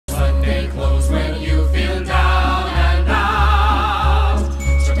Sunday clothes when you feel down and out.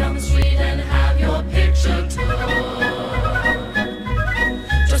 Stroll down the street and have your picture took.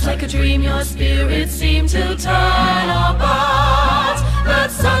 Just like a dream, your spirit seemed to turn apart.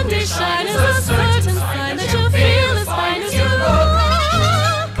 That Sunday shine is a certain sign that you'll feel as fine as you look.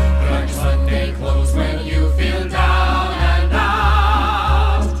 Put on your Sunday clothes when you feel down and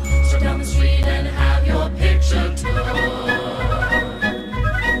out. Stroll down the street and have your picture took.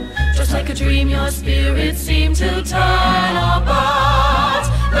 Just like a dream, your spirit seemed to turn apart.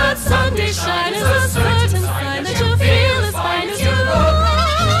 That Sunday shine is a certain sign that you'll feel as fine as you look.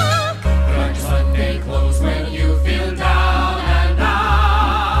 Put on your Sunday clothes when you feel down and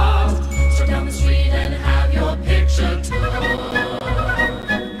out. Stroll down the street and have your picture took.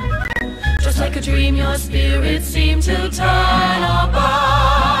 Just like a dream, your spirit seemed to turn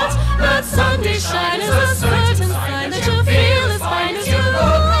apart. That Sunday shine is a certain sign that you'll feel as fine as you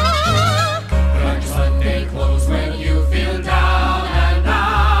look. Put on your Sunday clothes when you feel down and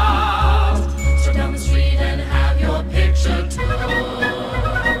out. Stroll down the street and have your picture took.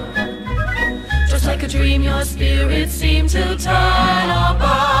 Just like a dream, your spirit seemed to turn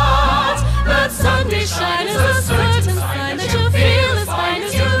apart. That Sunday shine is a certain sign that you'll feel as fine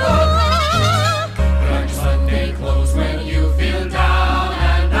as you look. Put on your Sunday clothes when you feel down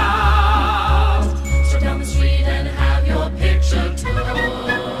and out. Stroll down the street and have your picture took.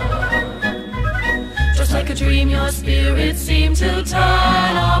 Just like a dream, your spirit seemed to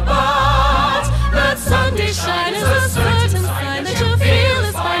turn apart. That Sunday shine is a certain sign that you'll feel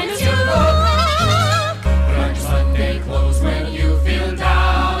as fine as you look. Put on your Sunday clothes when you feel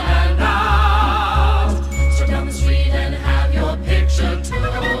down and out. Stroll down the street and have your picture took.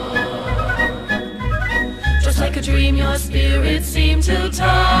 Just like a dream, your spirit seemed to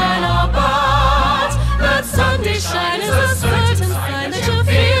turn apart. That Sunday shine is a certain sign that you'll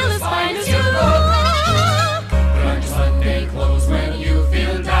feel as fine as you look. Put on your Sunday clothes when you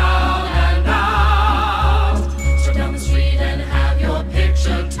feel down and out. Stroll down the street and have your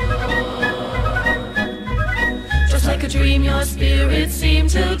picture took. Just like a dream, your spirit seemed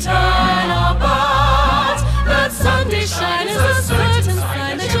to turn apart. That Sunday shine is a certain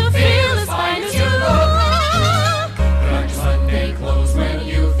sign that you'll feel as fine as you look. Put on your Sunday clothes when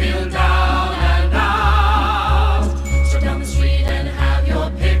you feel down and out. Stroll down the street and have your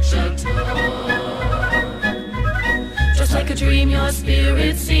picture took. Just like a dream, your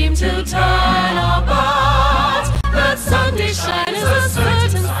spirit seemed to turn apart. That Sunday shine is a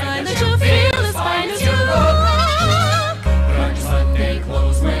certain sign that you'll feel as fine as you look. Put on your Sunday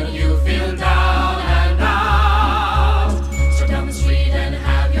clothes when you feel down and out. Stroll down the street and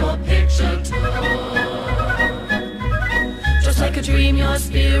have your picture took. Just like a dream, your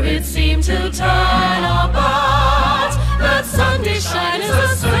spirit seemed to turn apart. That Sunday shine is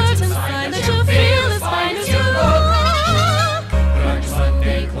a certain sign that you'll feel as fine as you look. Put on your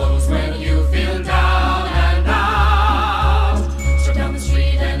Sunday clothes when you feel down and out. Stroll down the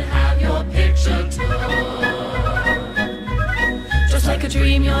street and have your picture took. Just like a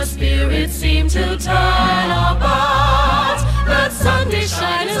dream, your spirit seemed to turn apart. That Sunday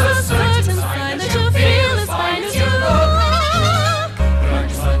shine is a certain sign that you'll feel as fine as you look. Put on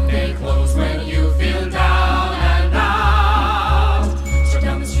your Sunday clothes when you feel down and out. Stroll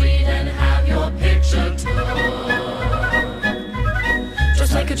down the street and have your picture took.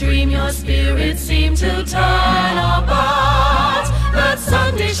 Just like a dream, your spirit seemed to turn apart. That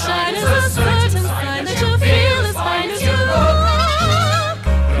Sunday shine is a certain sign that you'll feel as fine as you look.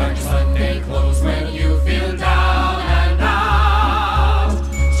 Put on your Sunday clothes when you feel down and out.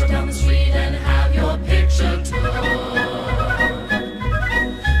 Stroll down the street and have your picture took.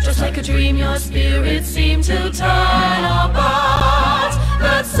 Just like a dream, your spirit seemed to turn apart.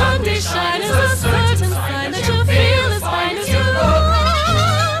 That Sunday shine is a certain sign that you'll feel as fine as you look.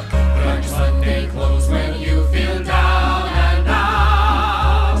 Put on your Sunday clothes when you feel down and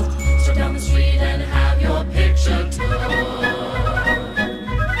out. Stroll down the street and have your picture took.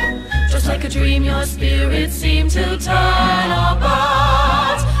 Just like a dream, your spirit seemed to turn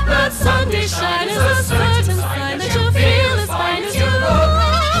apart. That Sunday shine is a certain sign that you'll feel as fine as you look.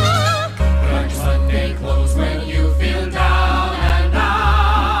 Put on your Sunday clothes when you feel down and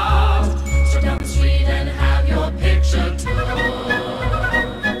out. Stroll down the street and have your picture took.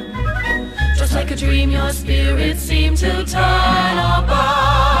 Just like a dream, your spirit seemed to turn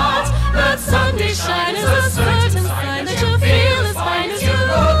apart. That Sunday shine is a certain sign that you'll feel as fine as you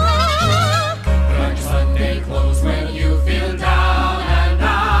look. Put on your Sunday clothes when you feel down and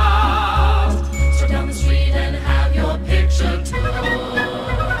out. Stroll down the street and have your picture took.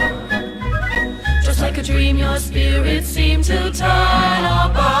 Just like a dream, your spirit seemed to turn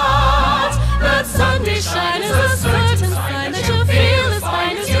apart.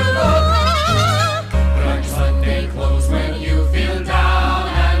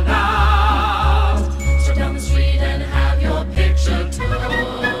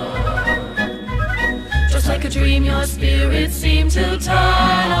 dream, your spirit seemed to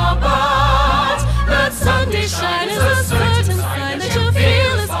turn apart. That Sunday shine is a certain sign that you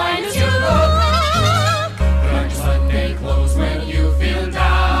feel as fine as you look. Burn Sunday clothes when you feel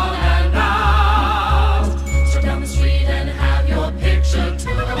down and out. Stroll down the street and have your picture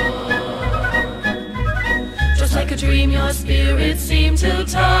took. Just like a dream, your spirit seemed to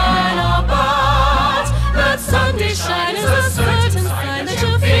turn apart. That Sunday shine is a certain sign that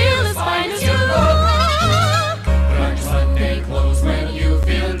you feel as fine as you look. Burn Sunday clothes when you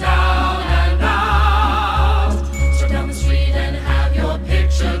feel down and out. Stroll down the street and have your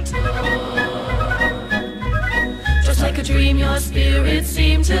picture took. Just like a dream, your spirit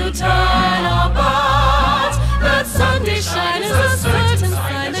seemed to turn apart. That Sunday shine is a certain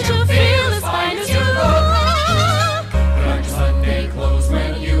sign that you feel as fine as you look. Burn Sunday clothes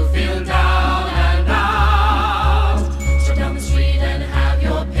when you feel down and out. Stroll down the street and have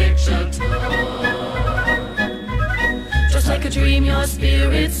your picture took. Just like a dream, your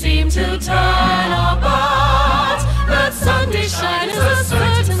spirit seemed to turn apart. That Sunday shine is a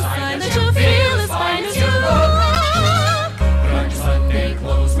certain sign that you feel as fine as you look. Burn Sunday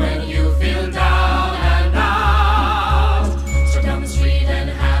clothes when you feel down and out. Stroll down the street and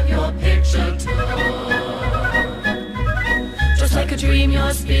have your picture took. Just like a dream,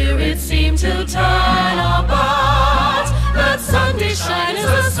 your spirit seemed to turn apart. That Sunday shine is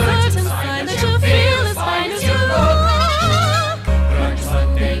a certain sign that you feel as fine as you look. Burn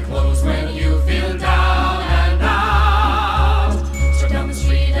Sunday clothes when you feel down and out. Stroll down the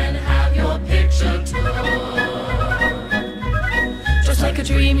street and have your picture took. Just like a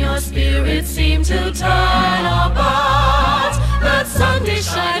dream, your spirit seemed to turn apart. That Sunday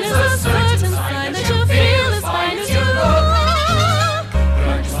shine is a certain sign that you feel as fine as you look.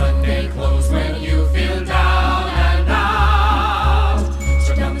 Burn Sunday clothes when you feel down and out.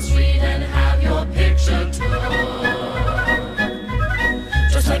 Stroll down the street and have your picture took.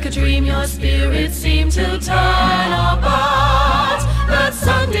 Just like a dream, your spirit seemed to turn apart. That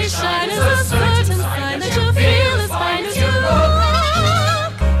Sunday shine is a certain sign that you feel as fine as you look.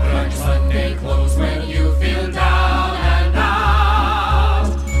 Burn Sunday clothes when you feel down and out.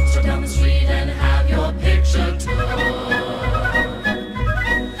 Stroll down the street and have your picture took.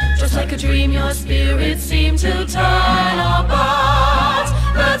 Just like a dream, your spirit seemed to turn apart.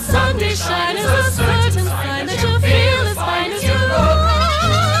 That Sunday shine is a certain sign that you feel as fine as you look.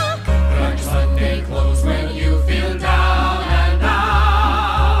 Burn Sunday clothes when you feel down and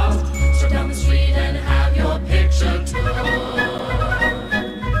out. Stroll down the street and have your picture took.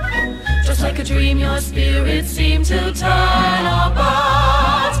 Just like a dream, your spirit seemed to turn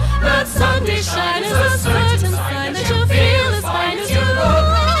apart. That Sunday shine is a certain sign that you feel as fine as you look.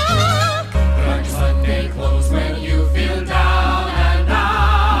 Burn Sunday clothes when you feel down and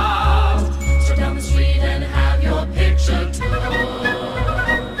out. Stroll down the street and have your picture took.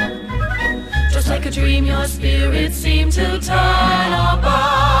 Just like a dream, your spirit seemed to turn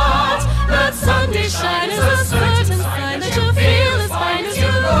apart. That Sunday shine is a certain sign that you feel as fine as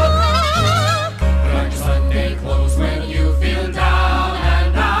you look. Burn Sunday clothes when you feel down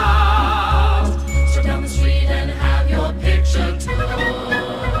and out. Stroll down the street and have your picture took.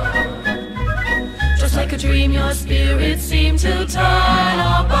 Just like a dream, your spirit seemed to turn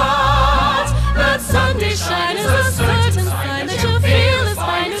apart. That Sunday shine is a certain sign that you feel as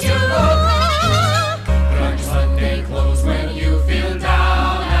fine as you look. Burn Sunday clothes when you feel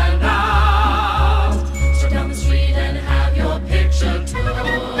down and out. Stroll down the street and have your picture took.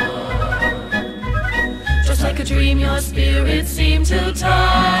 Just like a dream, your spirit seemed to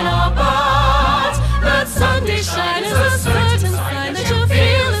turn apart. That Sunday shine is a certain sign that you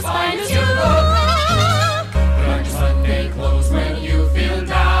feel as fine as you look. Burn Sunday clothes when you feel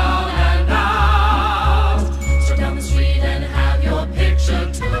down and out. Stroll down the street and have your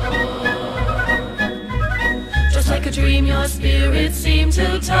picture took. Just like a dream, your spirit seemed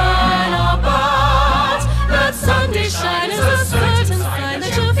to turn apart. That Sunday shine is a certain sign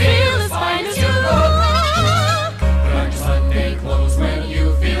that you feel as fine as you look. Burn Sunday clothes when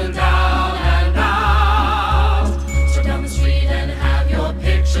you feel down and out. Stroll down the street and have your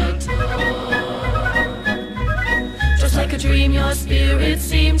picture took. Just like a dream, your spirit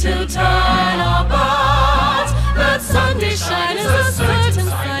seemed to turn apart. That Sunday shine is a certain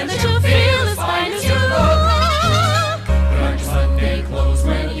sign that you feel as fine as you look. Burn Sunday clothes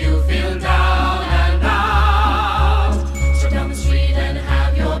when you feel down and out. Stroll down the street and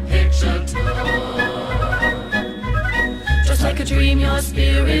have your picture took. Just like a dream, your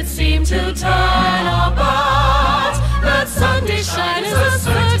spirit seemed to turn apart. That Sunday shine is a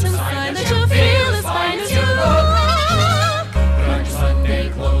certain sign that you feel as fine as you look. Burn Sunday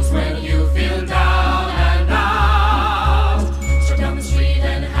clothes when you feel down and out.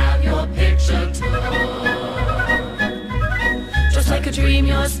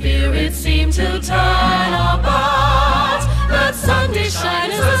 spirit seem to turn apart. That Sunday shine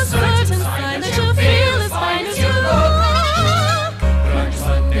is a certain sign that you'll feel as fine as you look. Burn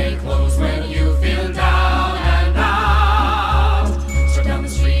Sunday clothes when you feel down and out. Stroll down the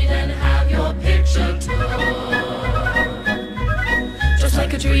street and have your picture took. Just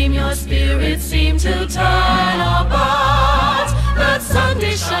like a dream, your spirit seem to turn apart. That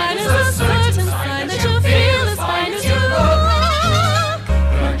Sunday shine is a certain sign that you'll feel as fine as you look.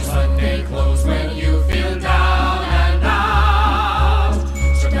 Burn Sunday clothes when you feel down and out.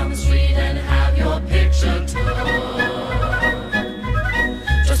 Stroll down the street and have your picture took.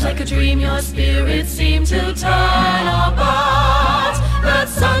 Just like a dream, your spirit seem to turn apart. That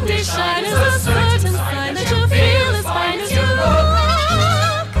Sunday shine is a certain sign that you'll feel as fine as you look.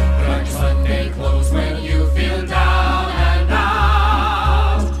 Burn Sunday clothes when you feel down and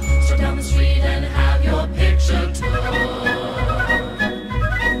out. Stroll down the street and have your picture took.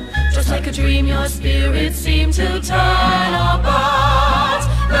 Just like a dream, your spirit seem to turn apart.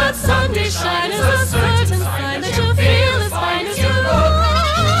 That Sunday shine is a certain sign that you'll feel as fine as you look.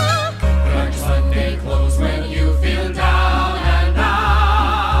 Burn Sunday clothes when you feel down and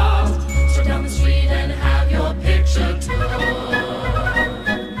out. Stroll down the street and have your picture took.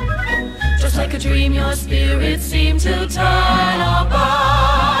 Just like a dream, your spirit seem to turn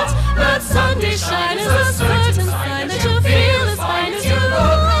apart. That Sunday shine is a certain sign that you'll feel as fine as you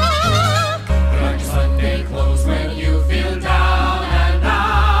look. Burn Sunday clothes when you feel down and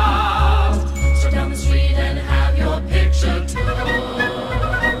out. Stroll down the street and have your picture took.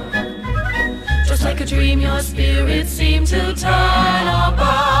 Just like a dream, your spirit seem to turn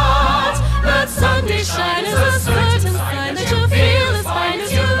apart. That Sunday shine is a certain sign that you'll feel as fine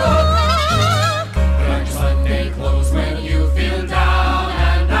as you look. Burn Sunday clothes when you feel down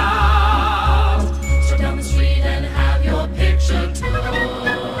and out. Stroll down the street and have your picture took.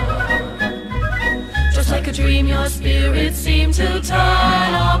 Just like a dream, your spirit seem to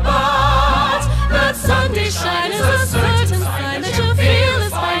turn apart. That Sunday shine is a certain sign that you'll feel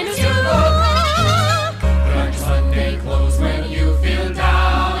as fine as you look. Burn Sunday clothes when you feel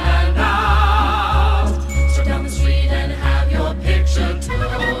down and out. Stroll down the street and have your picture took.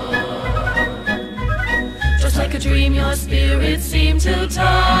 Just like a dream, your spirit seem to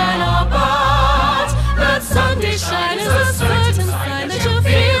turn apart. That Sunday shine is a certain sign that you'll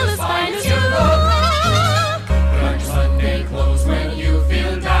feel as fine as you look. Burn Sunday clothes when you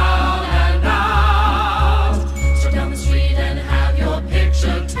feel down and out. Stroll down the street and have your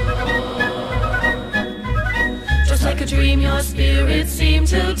picture took. Just like a dream, your spirit seem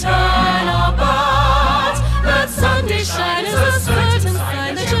to turn apart. That Sunday shine is a certain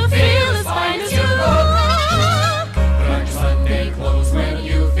sign that you'll feel as fine as you look. Burn Sunday clothes when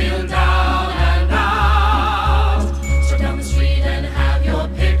you feel down and out. Stroll down the street and have your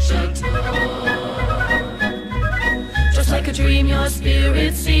picture took. Just like a dream, your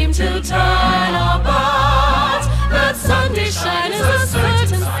spirit seem to turn apart. That Sunday shine is a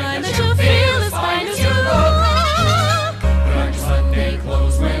certain sign that you'll feel as fine as you look. Burn Sunday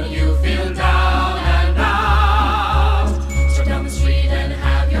clothes when you feel down and out. Stroll down the street and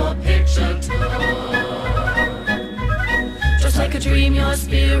have your picture took. Just like a dream, your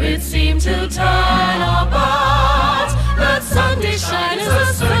spirit seem to turn apart. That Sunday shine is a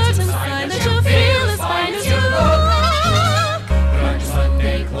certain sign that you'll feel as fine as you look. Burn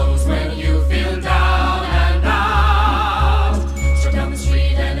Sunday clothes when you feel down and out. Stroll down the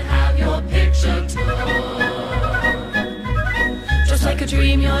street and have your picture took. Just like a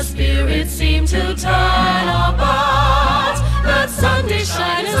dream, your spirit seem to turn apart. That Sunday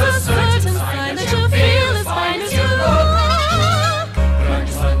shine is a certain sign that you'll feel as fine as you look. Burn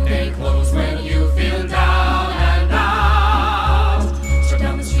Sunday clothes when you feel down and out. Stroll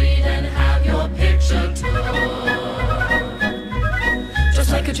down the street and have your picture took.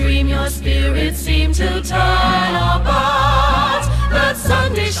 Just like a dream, your spirit seem to turn apart. That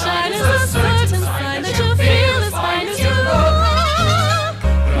Sunday shine is a certain sign that you'll feel as fine as you look.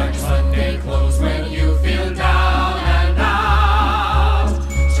 Burn Sunday clothes when you feel down and out.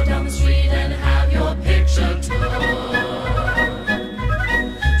 Stroll down the street and have your picture took.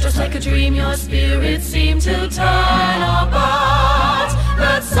 Just like a dream, your spirit seem to turn apart.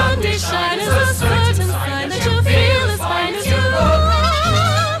 That Sunday shine is a certain sign that you'll feel as fine as you look.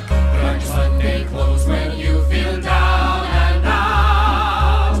 Burn Sunday clothes when you feel down and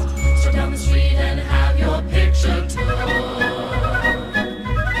out. Stroll down the street and have your picture took.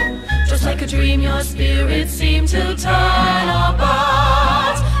 Just like a dream, your spirit seem to turn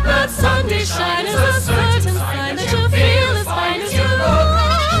apart. That Sunday shine is a certain sign that you'll feel as fine as you look.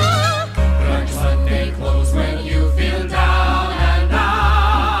 Burn Sunday clothes when you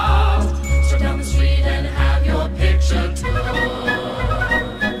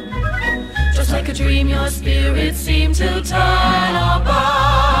dream, your spirit seemed to turn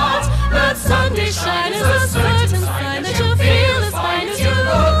apart. That Sunday shine is a certain sign that you feel as fine as you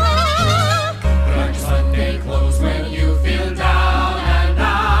look. Burn Sunday clothes when you feel down and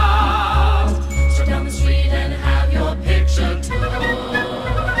out. Stroll down the street and have your picture took.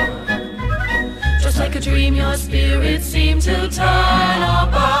 Just like a dream, your spirit seemed to turn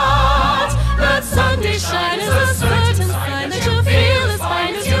apart. That Sunday shine is a certain sign that you feel as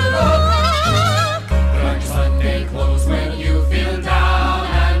fine as you look. Burn Sunday clothes when you feel down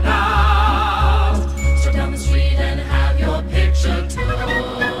and out. Stroll down the street and have your picture took.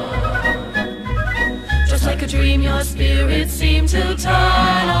 Just like a dream, your spirit seemed to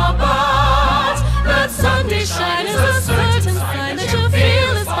turn apart. That Sunday shine is a certain sign that you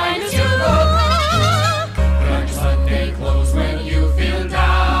feel as fine as you look. Burn Sunday clothes when you feel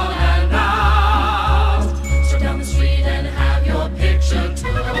down and out. Stroll down the street and have your picture took.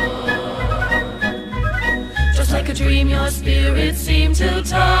 Just like a dream, your spirit seemed to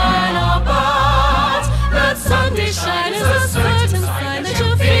turn apart. That Sunday shine is a certain sign that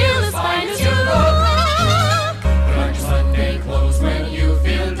you feel as fine as you look. Burn Sunday clothes when you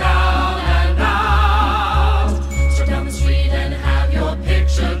feel down and out. Stroll down the street and have your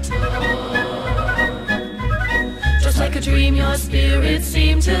picture took. Just like a dream, your spirit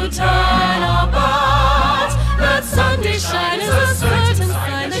seemed to turn apart. That Sunday shine is a certain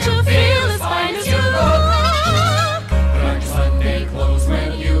sign that you feel as fine as you look. Burn Sunday clothes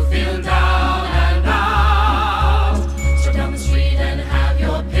when you feel down and out. Stroll down the street and have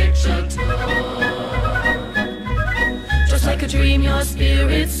your picture took. Just like a dream, your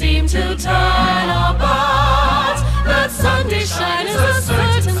spirit seemed to turn apart. That Sunday shine is a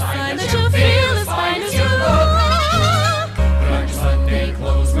certain sign that you feel as fine as you look. Burn Sunday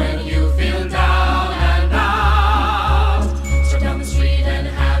clothes when you feel down and out. Stroll down the street and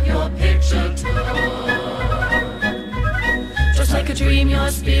have your picture took. Just like a dream, your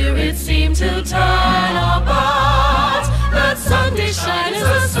spirit seemed to turn apart. That Sunday shine is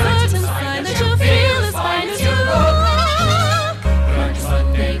a certain sign that you feel as fine as you look. Burn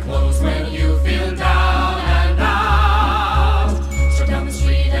Sunday clothes when you feel down and out. Stroll down the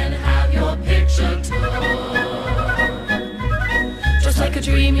street and have your picture took. Just like a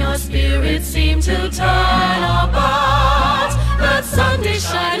dream, your spirit seemed to turn apart. That Sunday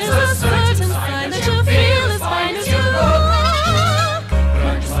shine is a certain sign that you feel as fine as you look.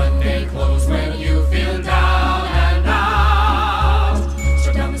 Burn Sunday clothes when you feel down and out.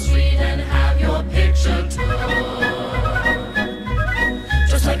 Stroll down the street and have your picture took.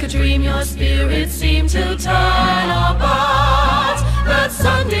 Just like a dream, your spirit seemed to turn apart. That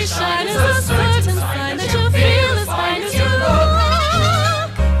Sunday shine is a certain sign that you feel as fine as you look.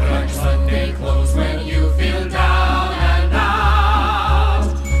 Burn Sunday clothes when you feel down and out.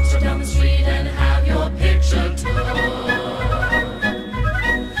 Stroll down the street and have your picture took.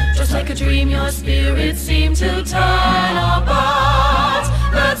 Just like a dream, your spirit seemed to turn apart.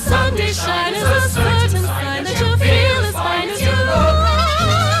 That Sunday shine is a certain sign that you feel as fine as you look.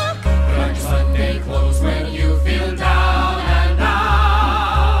 Burn Sunday clothes when you feel down and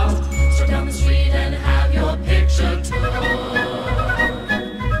out. Stroll down the street and have your picture took.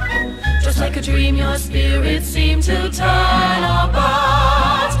 Just like a dream, your spirit seemed to turn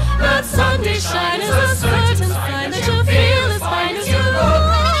apart. That Sunday shine is a certain sign that you feel as fine as you look.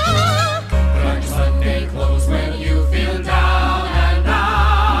 Burn Sunday clothes when you feel down and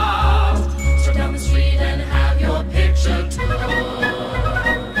out. Stroll down the street and have your picture took.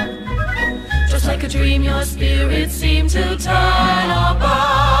 Just like a dream, your spirit seemed to turn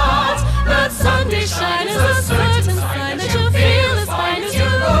apart. That Sunday shine is a certain sign that you feel as fine as you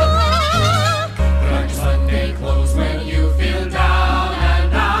look. Burn Sunday clothes when you feel down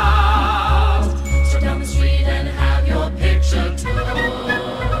and out. Stroll down the street and have your picture took.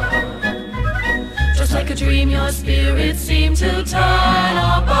 Just like a dream, your spirit seemed to turn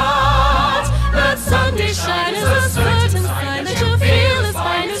apart. That Sunday shine is a certain sign that you feel as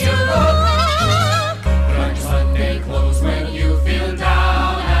fine as you look. Burn Sunday clothes when you feel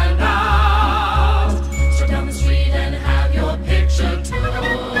down and out. Stroll down the street and have your picture took.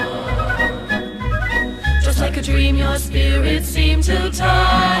 Just like a dream, your spirit seemed to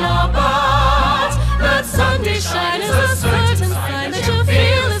turn apart. That Sunday shine is a certain sign that you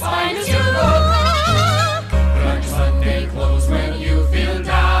feel as fine as you look. Burn Sunday clothes when you feel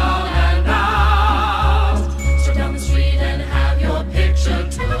down and out. Stroll down the street and have your picture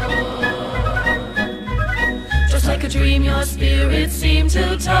took. Just like a dream, your spirit seemed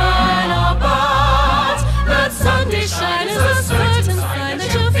to turn apart. That Sunday shine is a certain sign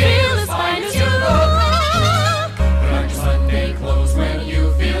that you feel as fine as you look. Burn Sunday clothes when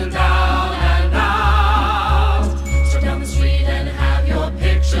you feel down and out.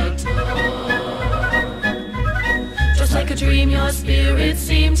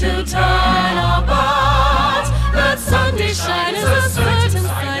 to turn apart. That Sunday shine is a certain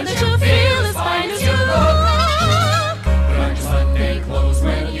sign that you feel as fine as you look. Burn Sunday clothes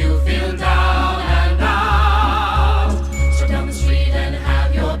when you feel down and out. Stroll down the street and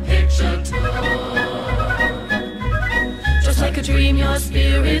have your picture took. Just like a dream, your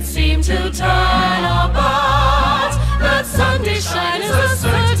spirit seemed to turn apart. That Sunday shine is a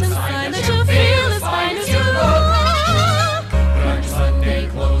certain sign that you feel as fine as you look. Burn Sunday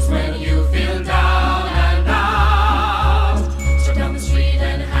clothes when you feel down and out. Stroll down the street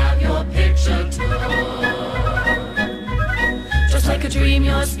and have your picture took. Just like a dream,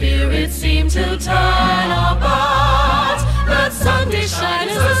 your spirit seemed to turn apart. That Sunday shine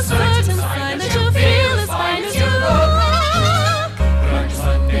is a certain sign that you feel as fine as you look. Burn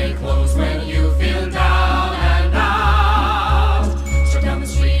Sunday clothes when you feel down and out. Stroll down the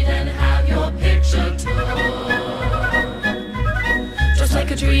street and have your picture took. Just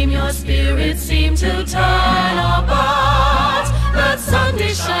like a dream, your spirit seemed to turn apart. That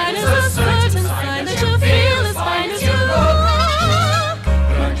Sunday shine is a certain sign that you feel as fine as you look.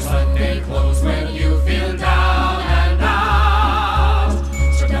 Burn Sunday clothes when you feel down and out.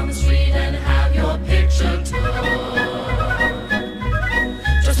 Stroll down the street and have your picture took.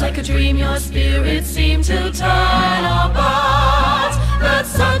 Just like a dream, your spirit seemed to turn apart. That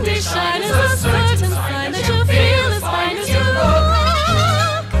Sunday shine is a certain sign that you feel as fine as you look.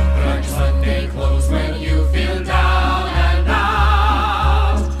 Burn Sunday clothes when you feel down and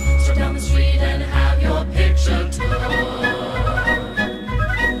out. Stroll down the street and have your picture took.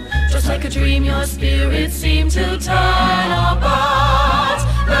 Just like a dream, your spirit seemed to turn apart.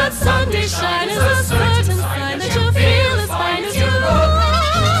 That Sunday shine is a certain sign that you feel as fine as you look.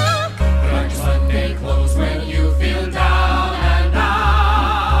 Burn Sunday clothes when you feel down and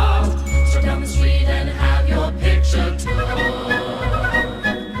out. Stroll down the street and have your picture took.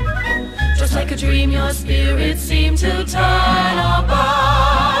 Just like a dream, your spirit seemed to turn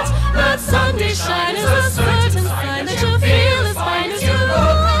apart. That Sunday shine is a certain sign that you feel as fine as you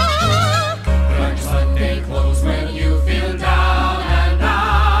look. Burn Sunday clothes when you feel down and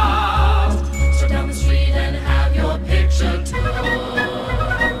out. Stroll down the street and have your picture took.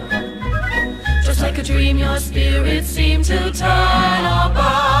 Just like a dream, your spirit seemed to turn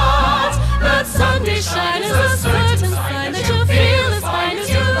apart. That Sunday shine is a certain sign that you feel as fine as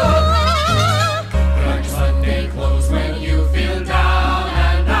you look. Burn Sunday clothes when you feel down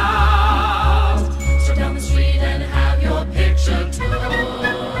and out. Stroll down the street and have your picture took.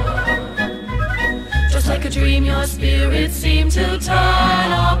 Just like a dream, your spirit seemed to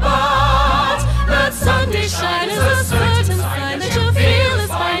turn apart. That Sunday shine is a certain sign that you feel as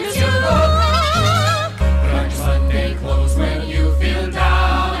fine as you look. Burn Sunday clothes when you feel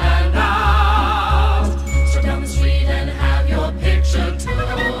down and out. Stroll down the street and have your picture took.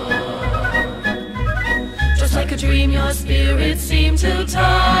 Just like a dream, your spirit seemed to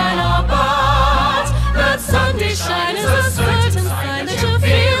turn apart. That Sunday shine is a certain sign that you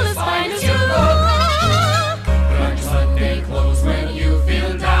feel as fine as you look. Burn Sunday clothes when you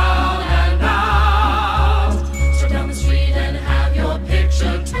feel down and out. Stroll down the street and have your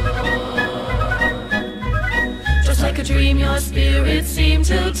picture took. Just like a dream, your spirit seemed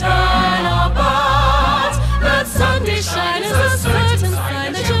to turn apart. That Sunday shine is a certain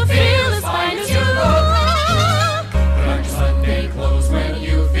sign that you feel as fine as you look. Burn Sunday clothes when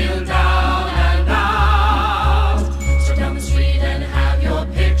you feel down and out. Stroll down the street and have your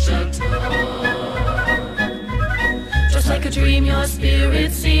picture took. Just like a dream, your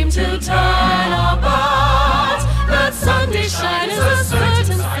spirit seemed to turn apart. That Sunday shine is a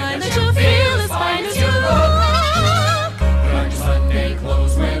certain sign that you feel as fine as you look. Burn Sunday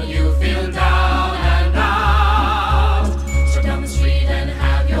clothes when you feel down and out. Stroll down the street and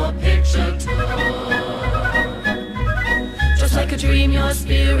have your picture took. Just like a dream, your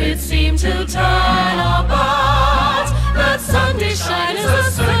spirit seemed to turn apart. That Sunday shine is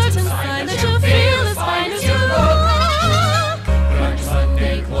a certain sign that you feel as fine as you look. Burn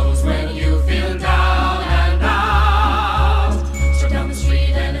Sunday clothes when you feel down and out. Stroll down the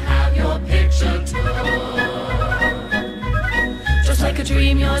street and have your picture took. Just like a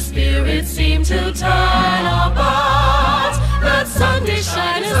dream, your spirit seemed to turn apart. That Sunday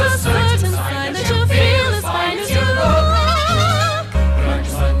shine is a certain sign that you feel as fine as you look. Burn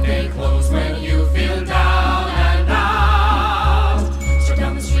Sunday clothes when you feel down and out. Stroll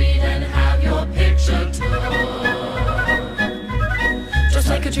down the street and have your picture took. Just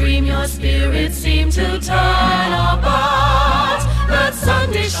like a dream, your spirit seemed to turn apart. That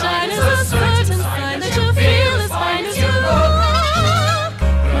Sunday shine is a certain sign that you feel as fine as you look.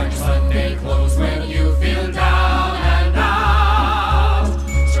 Burn Sunday clothes when you feel down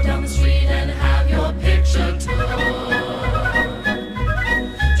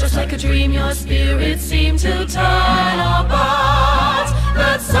Just like a dream, your spirit seemed to turn apart.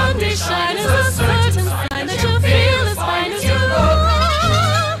 That Sunday shine is a certain sign that you feel as fine as you look.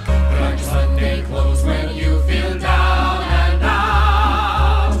 Burn Sunday clothes when you feel down and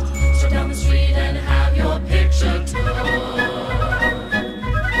out. So down the street and have your picture took.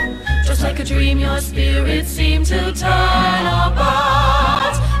 Just like a dream, your spirit seemed to turn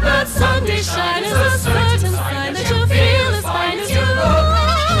apart. That Sunday shine is a certain sign that you feel as fine as you look.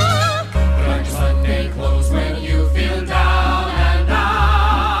 Burn Sunday clothes when you feel down and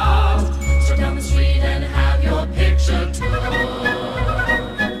out. So down the street and have your picture took.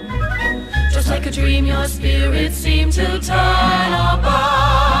 Just like a dream, your spirit seemed to turn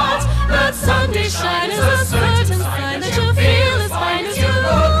apart. That Sunday shine is a certain sign that you feel as fine as you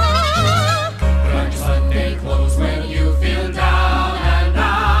look. Burn Sunday clothes when you feel down and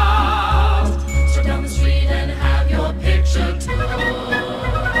out. So down the street and have your picture took.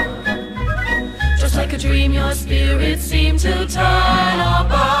 Just like a dream, your spirit seemed to turn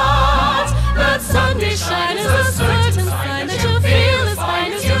apart. That Sunday shine is a certain sign that you feel as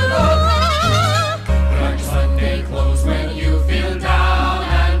fine as you look. Burn Sunday clothes when you feel down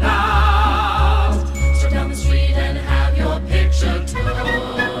and out. So down the street and have your picture took.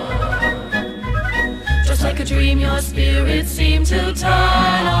 Just like a dream, your spirit seemed to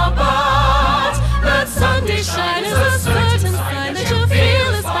turn apart. That Sunday shine is a certain sign that you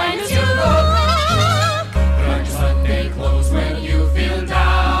feel as fine as you look. Burn Sunday clothes when you feel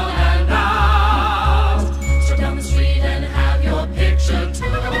down and out. So down the street and have your picture took.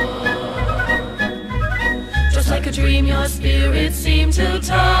 Just like a dream, your spirit seemed to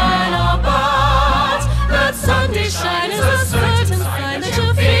turn apart. That Sunday shine is a certain sign that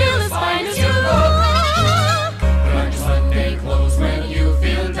you feel as fine as you look. Burn Sunday clothes when you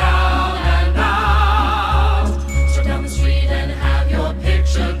feel down and out. So down the street and have your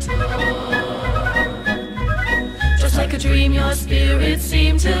picture took. Just like a dream, your spirit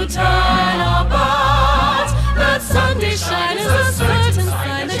seemed to turn apart. That Sunday shine is a certain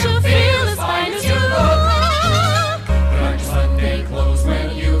sign that you feel as fine as you look. Burn Sunday clothes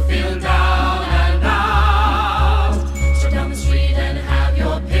when you feel down and out. So down the street and have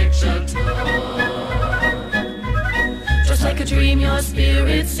your picture took. Just like a dream, your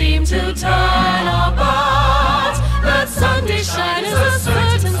spirit seemed to turn apart. That Sunday shine is a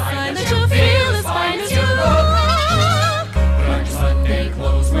certain sign that you feel as fine as you look. Burn Sunday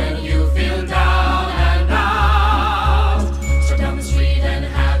clothes when you feel down and out. So down the street and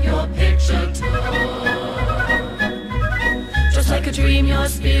have your picture took. Just like a dream, your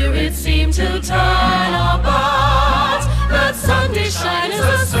spirit seemed to turn apart. That Sunday shine is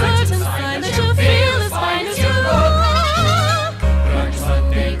a certain sign that you feel as fine as you look. Burn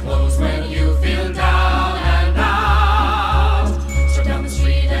Sunday clothes when you feel down and out. So down the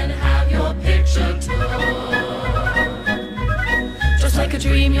street and have your picture took. Just like a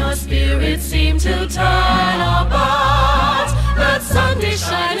dream, your spirit seemed to turn apart. That Sunday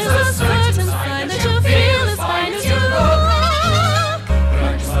shine is a certain sign that you feel as fine as you look.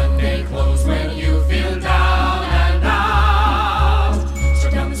 Burn Sunday clothes when you feel down and out. So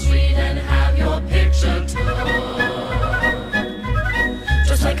down the street and have your picture took.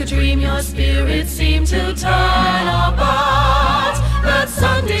 Just like a dream, your spirit seemed to turn apart. That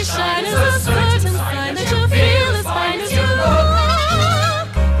Sunday shine is a certain sign that you feel as fine as you look.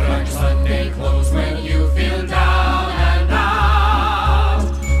 Burn Sunday clothes when you feel down and out.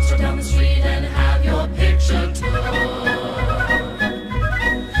 So down the street and have your picture took.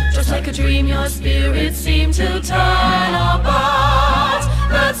 Just like a dream, your spirit seemed to turn apart.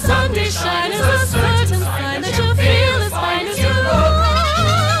 That Sunday shine is a certain sign that you feel as fine as you look.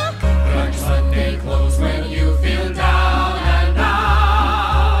 Burn Sunday clothes when you feel down and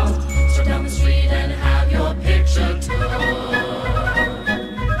out. So down the street and have your picture took.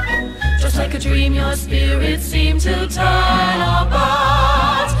 Just like a dream, your spirit seemed to turn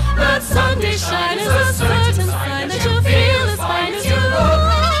apart. That Sunday shine is a certain sign that you feel as fine as you look.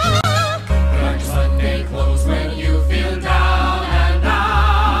 Burn Sunday clothes when you feel down and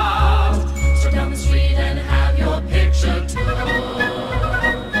out. So down the street and have your picture took.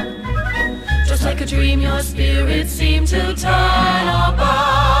 Just like a dream, your spirit seemed to turn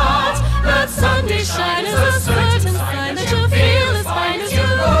apart. That Sunday shine is a certain sign that you feel as fine as you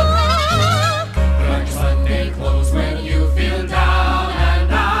look. Burn Sunday clothes when you feel down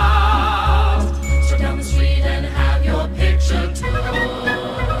and out. So down the street and have your picture took.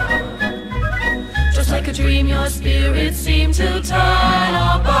 Just like a dream, your spirit seemed to turn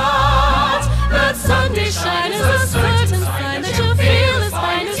apart. That Sunday shine is a certain sign that you feel as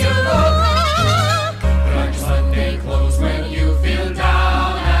fine as you look. Burn Sunday clothes when you feel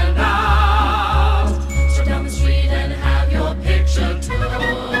down and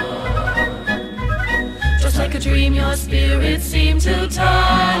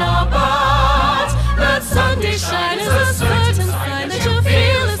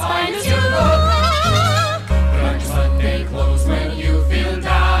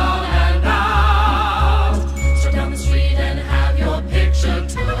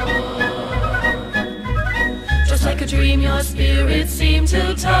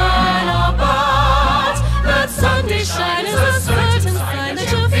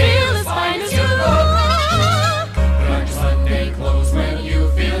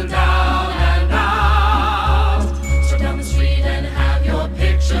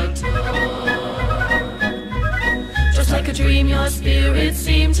dream your spirits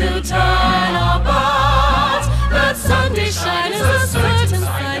seem to turn apart. That Sunday shine is a certain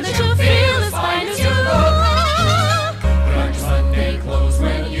sign that you feel as fine as you look. Burn Sunday clothes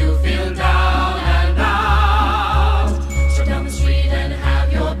when you feel down and out. Stroll down the street and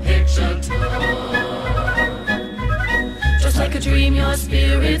have your picture took. Just like a dream your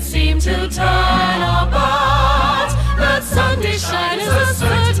spirits seem to turn apart. That Sunday shine is a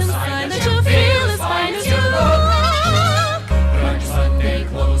certain sign that you feel as fine as you look. Burn Sunday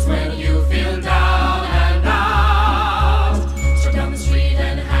clothes when you feel down and out. Stroll down the street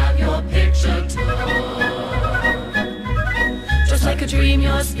and have your picture took. Just like a dream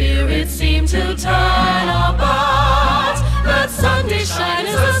your spirits seem to turn apart. That Sunday shine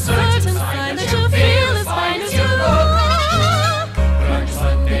is a certain sign that you feel as fine as you look. Burn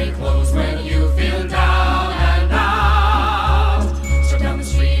Sunday clothes when you feel down and out. Stroll down the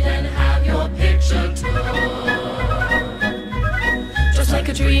street and have your picture took. Just like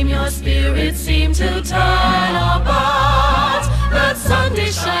a dream your spirits seem to turn apart. That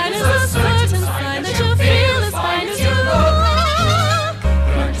Sunday shine is a certain sign that you feel as fine as you look.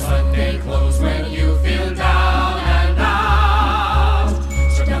 Burn Sunday clothes when you feel down and out.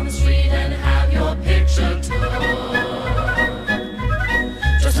 Stroll down the street and have your picture took.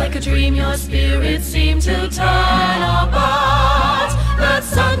 Just like a dream your spirits seem to turn apart. That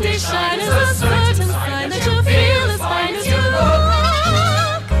Sunday shine is a certain sign that you feel as fine as you look.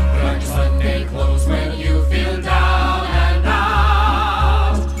 Burn Sunday clothes when you feel down and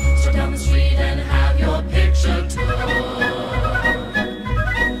out. Stroll down the street and have your picture took.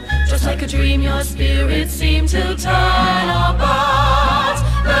 Just like a dream your spirits seem to turn apart.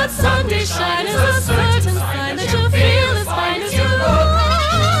 That Sunday shine is a certain sign that you feel as fine as you look.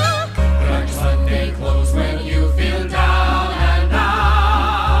 Burn Sunday clothes when you feel down and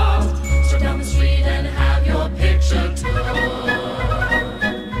out. Stroll down the street and have your picture took.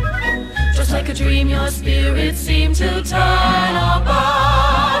 Just like a dream your spirits seem to turn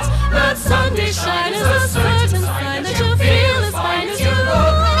apart. That Sunday shine is a certain sign that you feel as fine as you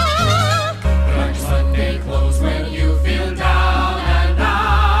look. Burn Sunday clothes when you feel down and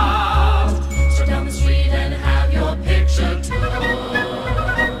out. Stroll down the street and have your picture took.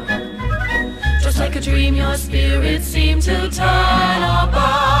 Just like a dream your spirits seem to turn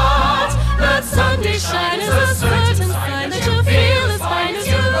apart. That Sunday shine is a certain sign that you feel as fine as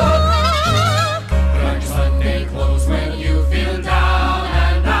you look. Burn Sunday clothes when you feel down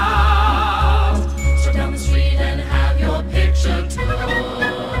and out. Stroll down the street and have your picture took.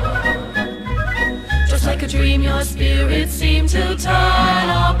 Just like a dream your spirits seem to turn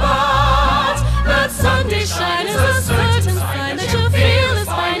apart. That Sunday shine is a certain sign that you feel as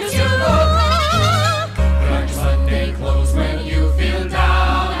fine as you look. Burn Sunday clothes when you feel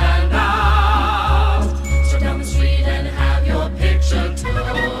down and out. Stroll down the street and have your picture took.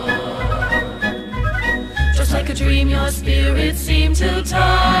 Just like a dream your spirits seem to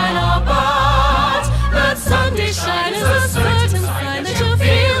turn apart. That Sunday shine is a certain sign that you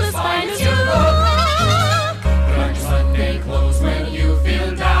feel as fine as you look. Burn Sunday clothes when you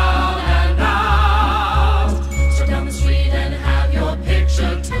feel down and out. Stroll down the street and have your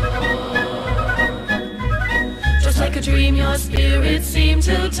picture took. Just like a dream your spirits seem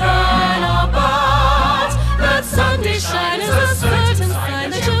to turn apart. That Sunday shine is a certain sign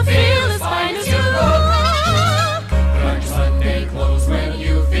that you feel as fine as you look. Burn Sunday clothes when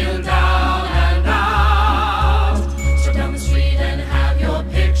you feel down and out. Stroll down the street and have your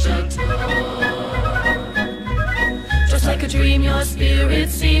picture took. Just like a dream your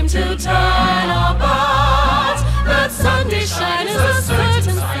spirits seem to turn apart. That Sunday shine is a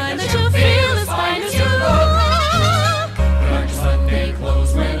certain sign that you feel as fine as you look. Burn Sunday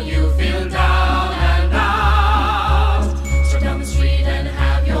clothes when you feel down and out. Stroll down the street and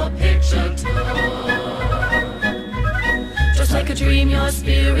have your picture took. Just like a dream your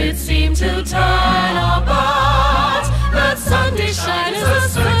spirits seem to turn apart. That Sunday shine is a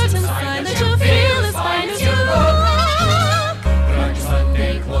certain sign that you feel as fine as you look. Burn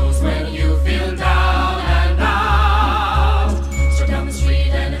Sunday clothes when you feel down and out. Stroll down the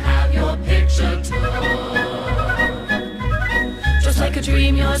street and have your picture took. Just like a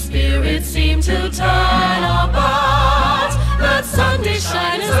dream your spirits seem to turn apart. That Sunday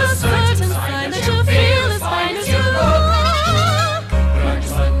shine is a certain sign that you feel as fine as you look. Burn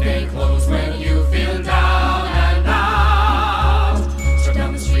Sunday clothes when you feel down and out. Stroll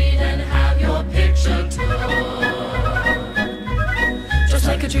down the street and have your picture took. Just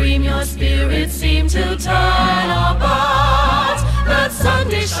like a dream your spirits seem to turn apart. That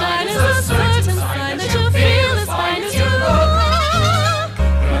Sunday shine is a certain sign that you feel as fine as you look.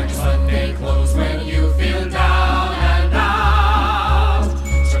 Burn Sunday clothes when you feel down and out.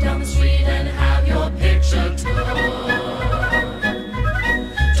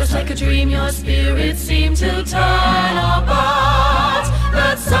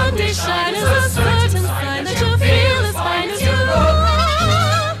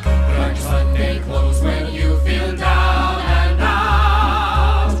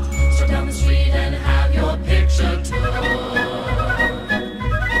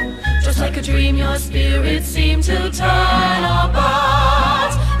 like a dream, your spirit seemed to turn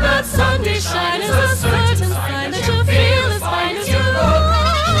apart. That Sunday shine is a certain sign that you feel as fine as you look.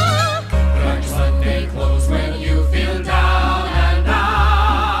 Burn Sunday clothes when you feel down and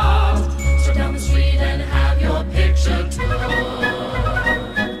out. Stroll down the street and have your picture took.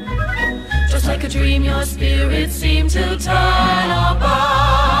 Just like a dream, your spirit seemed to turn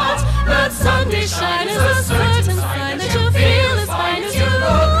apart. That Sunday shine is a certain sign that you feel as fine as you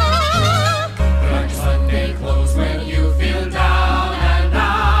look. Burn Sunday clothes when you feel down and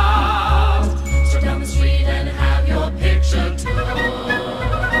out. Stroll down the street and have your picture took.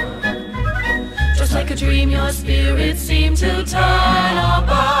 Just like a dream, your spirit seemed to turn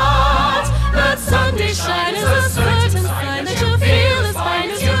apart. That Sunday shine is a certain sign that you feel as fine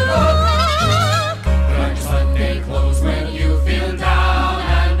as you look. Burn Sunday clothes when you feel down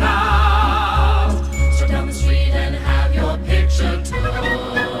and out. Stroll down the street and have your picture took.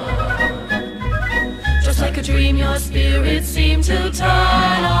 Just like a dream, your spirit seemed to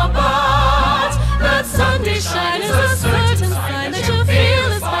turn apart. That Sunday shine is a certain sign that you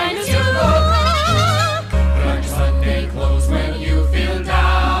feel as fine as you look. Burn Sunday clothes when you feel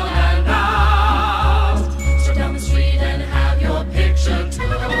down and out. Stroll down the street and have your picture took.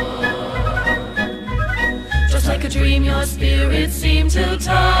 Just like a dream, your spirit seemed to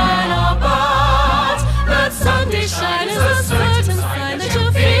turn apart. That Sunday shine is a certain sign that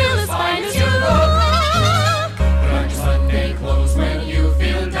you feel as fine as you look. Burn Sunday clothes when you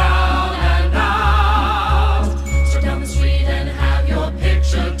feel down and out. Stroll down the street and have your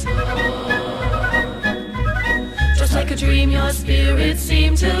picture took. Just like a dream, your spirit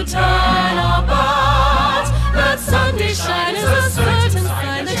seemed to turn apart. That Sunday shine is a certain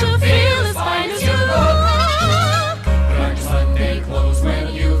sign that you feel as fine as you look. Burn Sunday clothes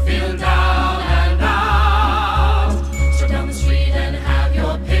when you feel down and out. Stroll down the street and have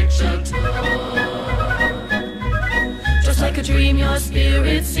your picture took. Just like a dream, your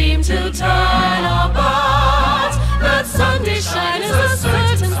spirit seemed to turn apart. That Sunday shine is a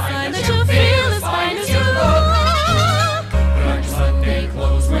certain sign that you feel as fine as you look. Burn Sunday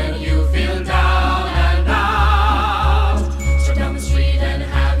clothes when you feel down and out. Stroll down the street and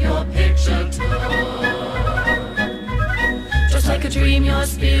have your picture took. Just like a dream, your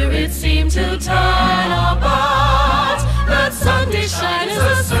spirit seemed to turn apart. That Sunday shine is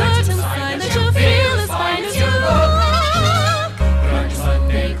a certain sign that you feel as fine as you look. Burn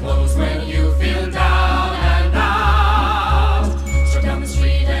Sunday clothes when you feel down and out. Stroll down the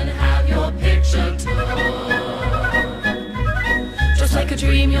street and have your picture took. Just like a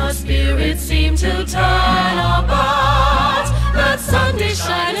dream, your spirit seemed to turn apart. That Sunday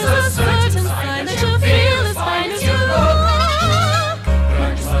shine is a certain sign that you feel as fine as you look.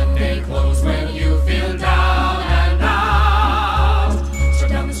 Burn Sunday clothes when you feel down and out. Stroll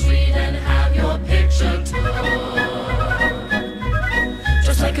down the street and have your picture took.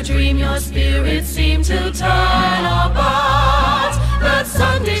 Just like a dream, your spirit seemed to turn apart. That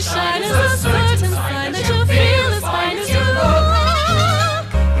Sunday shine is a certain sign that you feel as fine as you look.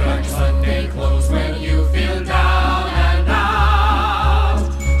 Burn Sunday clothes when you feel down and out.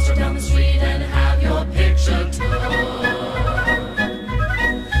 Stroll down the street and have your picture took.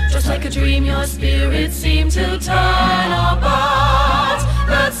 Just like a dream, your spirit seemed to turn apart.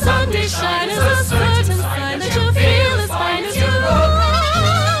 That Sunday shine is a certain sign that you feel as fine as you look.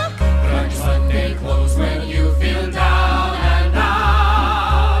 Burn Sunday clothes when you feel down and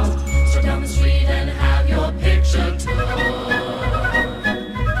out. Stroll down the street and have your picture took.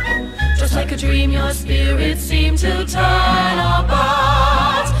 Just like a dream, your spirit seemed to turn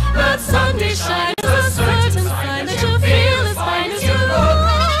apart. That Sunday shine is a certain sign that you feel as fine as you look.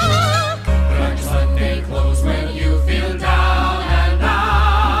 Burn Sunday clothes when you feel down and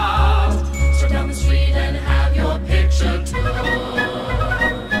out. Stroll down the street and have your picture took.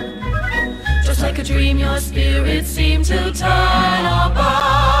 Just like a dream, your spirit seemed to turn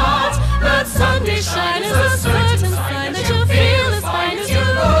apart. That Sunday shine is a certain sign that you feel as fine as you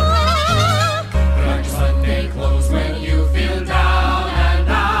look. Burn Sunday clothes when you feel down and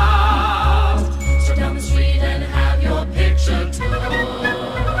out. Stroll down the street and have your picture took.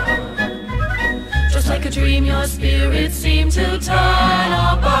 Just like a dream, your spirit seemed to turn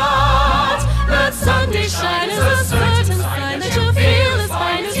apart. That Sunday shine is a certain sign that you feel as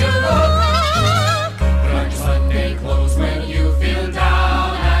fine as you look. Burn Sunday clothes when you feel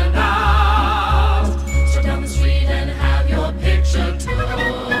down and out. Stroll down the street and have your picture took.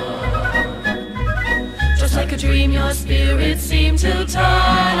 Just like a dream, your spirit seemed to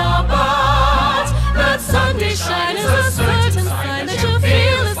turn apart. That Sunday shine is a certain sign that you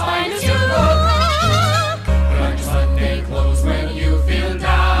feel as fine as you look. Burn Sunday clothes when you feel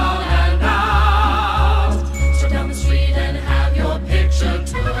down and out.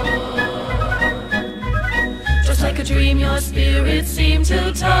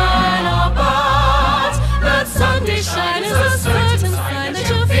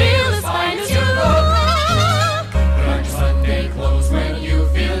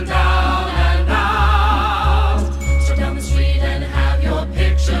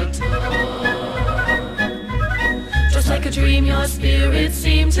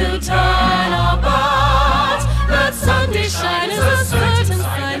 to turn apart. That Sunday shine is a certain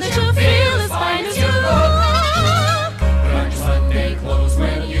sign that you feel as fine as you look. Burn Sunday clothes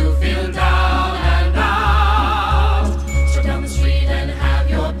when you feel down and out. Stroll down the street and have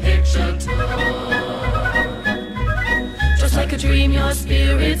your picture took. Just like a dream, your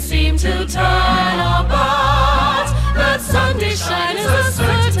spirit seemed to turn apart. That Sunday shine is a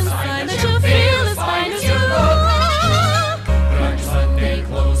certain sign that you feel as fine as you look. Burn Sunday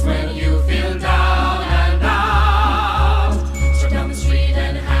clothes when you feel down and out. Stroll down the street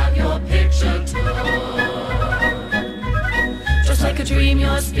and have your picture took. Just like a dream,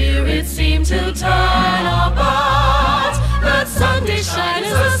 your spirit seemed to turn apart. That Sunday shine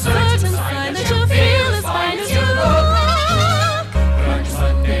is a certain sign that you feel as fine as you look. Burn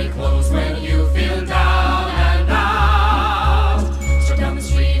Sunday clothes when you feel down and out. Stroll down the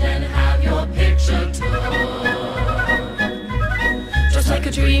street and have your picture took. Just like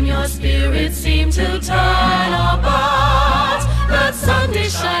a dream, your spirit seemed to turn apart. That Sunday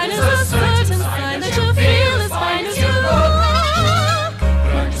shine is a certain sign that you feel as fine as you look.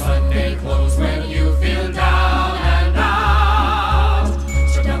 Burn Sunday clothes when you feel down and out.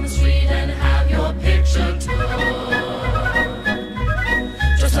 Stroll down the street and have your picture took.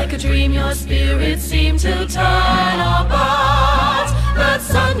 Just like a dream, your spirit seemed to turn apart. That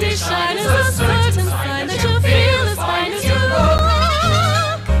Sunday shine is a certain sign that you feel as fine as you look.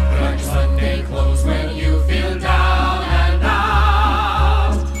 Burn Sunday clothes when you feel down and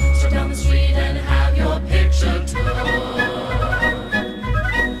out. Stroll down the street and have your picture took.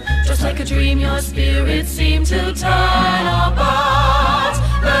 Just like a dream, your spirit seemed to turn apart.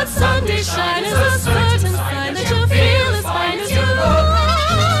 That Sunday shine is a certain sign that you feel as fine as you look.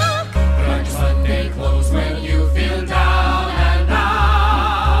 Burn Sunday clothes when you feel down and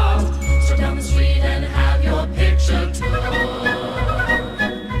out. Stroll down the street and have your picture took.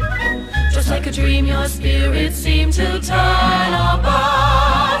 Just like a dream, your spirit seemed to turn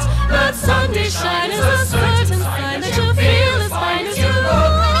apart. That Sunday shine is a certain sign that you feel as fine as you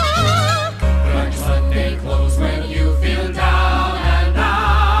look. Burn Sunday clothes when you feel down and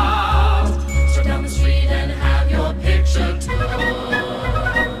out. Stroll down the street and have your picture took.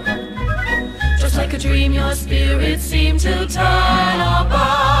 Just like a dream, your spirit seemed to turn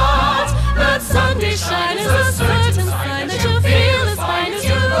apart. That Sunday shine is a certain sign that you feel as fine as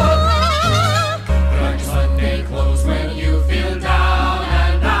you look. Burn Sunday clothes when you feel down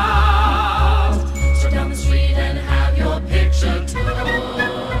and out. Stroll down the street and have your picture took.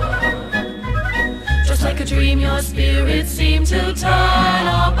 Just like a dream, your spirit seemed to turn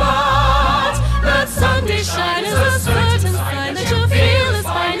apart. That Sunday shine is a certain sign that you feel as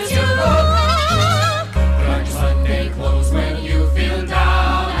fine as you look. Burn Sunday clothes when you feel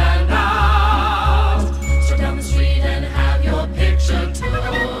down and out. Stroll down the street and have your picture took.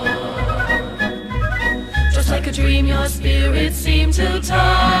 Just like a dream, your spirit seemed to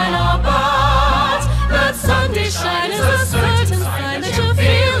turn apart. That Sunday shine is a certain sign that you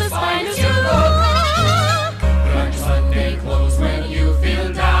feel as fine as you look. Burn Sunday clothes when you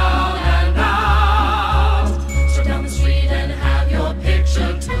feel down and out. Stroll down the street and have your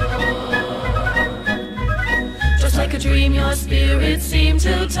picture took. Just like a dream, your spirit seemed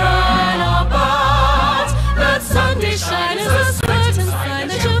to turn apart. That Sunday shine is a certain sign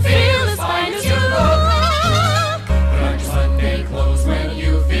that you feel as fine as you look. Burn Sunday clothes when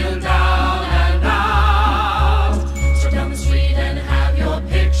you feel down and out. Stroll down the street and have your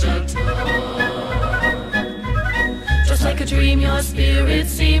picture took. Just like a dream, your spirit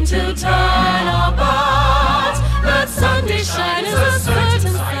seemed to turn apart. That Sunday shine is a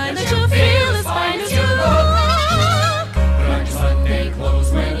certain sign that you feel as fine as you look. Burn Sunday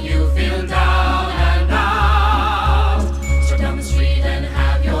clothes when you feel down and out. Stroll down the street and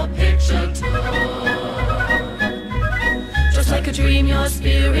have your picture took. Just like a dream, your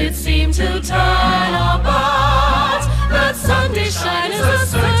spirit seemed to turn apart. That Sunday shine is a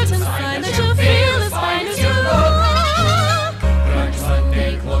certain sign that you feel as fine as you look. Burn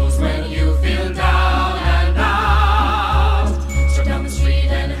Sunday clothes when you feel down and out. Stroll down the street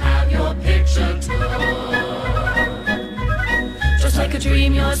and have your picture took. Just like a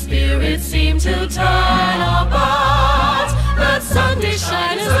dream, your spirit seemed to turn apart. That Sunday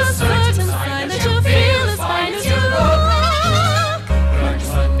shine is a certain sign that you feel as fine as you look. Burn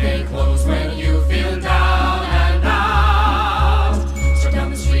Sunday clothes when you feel down and out. Stroll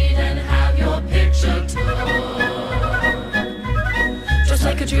down the street and have your picture took. Just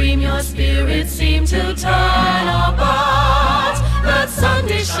like a dream, your spirit seemed to turn apart. That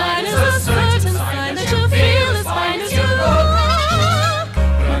Sunday shine is a certain sign that you feel as fine as you look.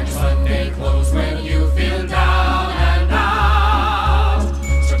 Burn Sunday clothes when you feel down and out.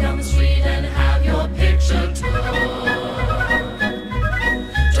 Stroll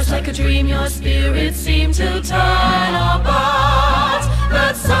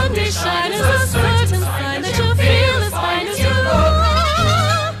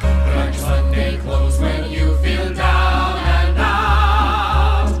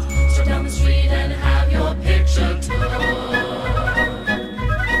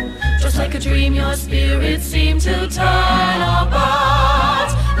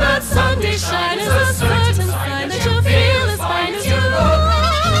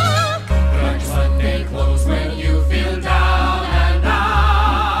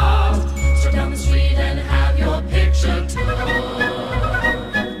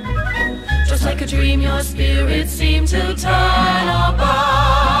dream, your spirit seemed to turn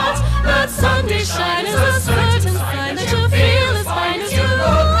apart. That Sunday shine is a certain sign that you feel as fine as you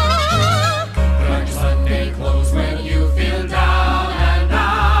look. Put on your Sunday clothes when you feel down and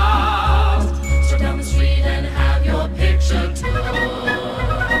out. Stroll down the street and have your picture took.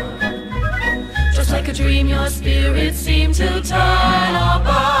 Just like a dream, your spirit seemed to turn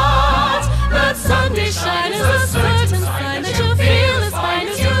apart. That Sunday shine is a certain sign that you feel as fine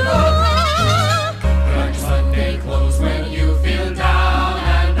as you look. Put on your Sunday clothes when you feel down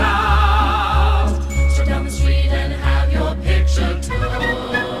and out. Stroll down the street and have your picture took.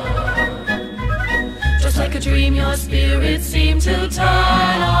 Just like a dream, your spirit seemed to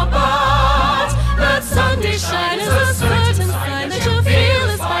turn apart. That Sunday shine is a certain sign that you feel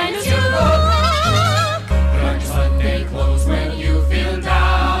as fine as you look. Put on your Sunday clothes when you feel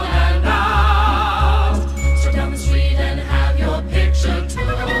down and out. Stroll down the street and have your picture took.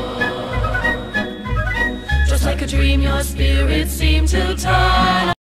 Just like a dream, your spirit seemed to turn